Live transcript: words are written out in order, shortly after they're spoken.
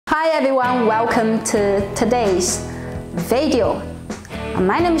Hi everyone, welcome to today's video.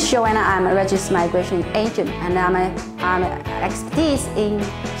 My name is Joanna. I'm a registered migration agent and I'm an expertise in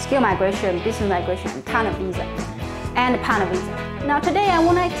skill migration, business migration, and talent visa and partner visa. Now today I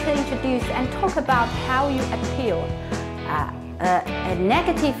would like to introduce and talk about how you appeal a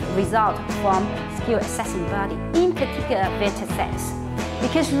negative result from skill assessment body, in particular VTSS,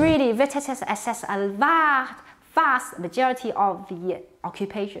 because really VTSS assess a vast majority of the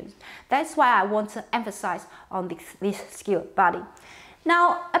occupations. That's why I want to emphasize on this skill body.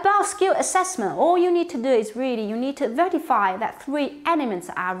 Now, about skill assessment, all you need to do is really, you need to verify that three elements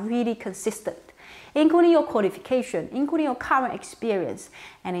are really consistent, including your qualification, including your current experience,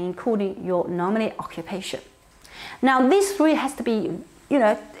 and including your nominal occupation. Now, these three has to be,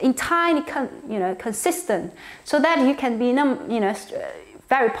 entirely, consistent, so that you can be,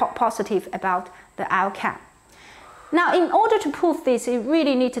 very positive about the outcome. Now, in order to prove this, you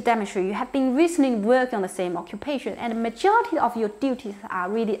really need to demonstrate you have been recently working on the same occupation and the majority of your duties are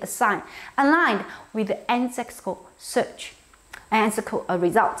really aligned with the ancestral result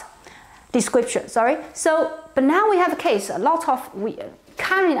description. But now we have a case,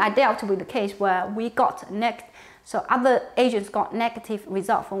 currently I dealt with the case where we got other agents got negative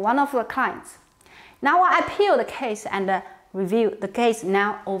result from one of the clients. Now I appeal the case and review the case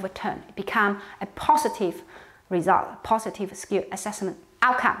now overturned. It became a positive result, positive skill assessment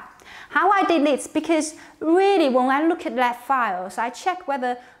outcome. How I did this, because really when I look at that files, I check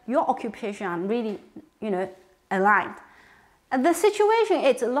whether your occupation are really, aligned. The situation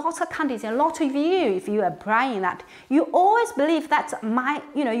is a lot of countries and a lot of you, if you are applying that, you always believe that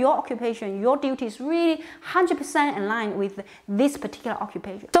your occupation, your duty is really 100% aligned with this particular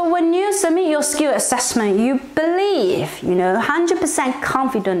occupation. So when you submit your skill assessment, you believe, 100%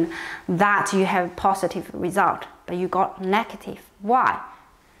 confident that you have a positive result, but you got negative. Why?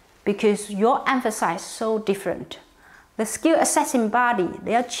 Because your emphasis is so different. The skill assessing body,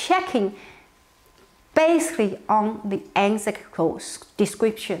 they are checking basically on the ancestral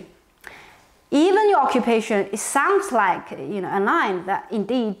description. Even your occupation, it sounds like aligned, that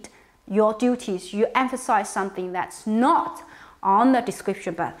indeed your duties, you emphasize something that's not on the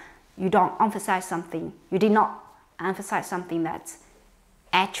description, but you don't emphasize something, you did not emphasize something that's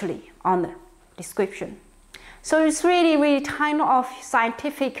actually on the description. So it's really kind of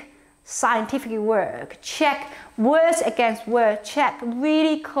scientific work. Check words against words, check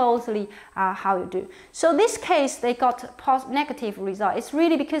really closely how you do. So this case, they got negative result. It's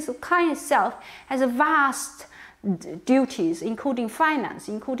really because the client itself has a vast duties, including finance,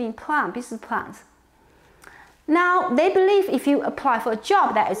 including business plans. Now, they believe if you apply for a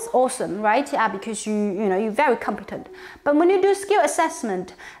job, that is awesome, right? Because you're very competent. But when you do skill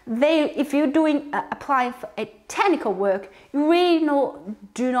assessment, if you're applying for a technical work, you really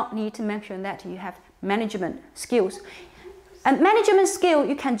do not need to mention that you have management skills. And management skill,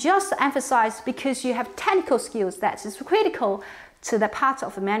 you can just emphasize because you have technical skills that is critical to the part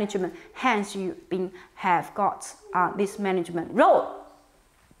of the management. Hence, you have got this management role.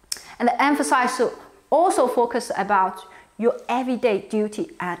 And the emphasis also focus about your everyday duty.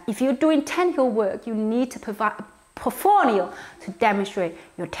 And if you're doing technical work, you need to provide a portfolio to demonstrate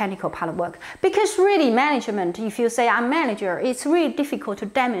your technical part of work. Because really management, if you say I'm manager, it's really difficult to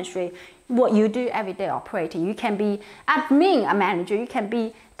demonstrate what you do everyday operating. You can be admin a manager, you can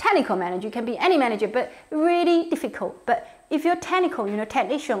be technical manager, you can be any manager, but really difficult. But if you're technical,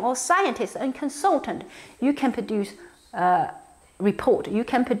 technician or scientist and consultant, you can produce report, you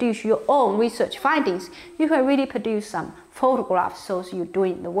can produce your own research findings, you can really produce some photographs so you're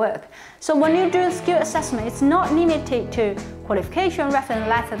doing the work. So when you do skill assessment, it's not limited to qualification, reference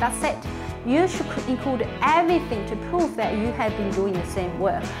letter, that's it. You should include everything to prove that you have been doing the same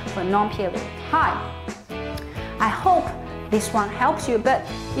work for a long period of time. I hope this one helps you, but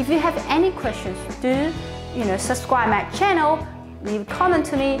if you have any questions, do subscribe my channel, leave a comment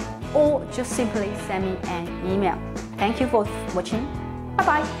to me, or just simply send me an email. Thank you for watching.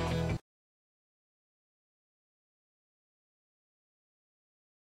 Bye-bye.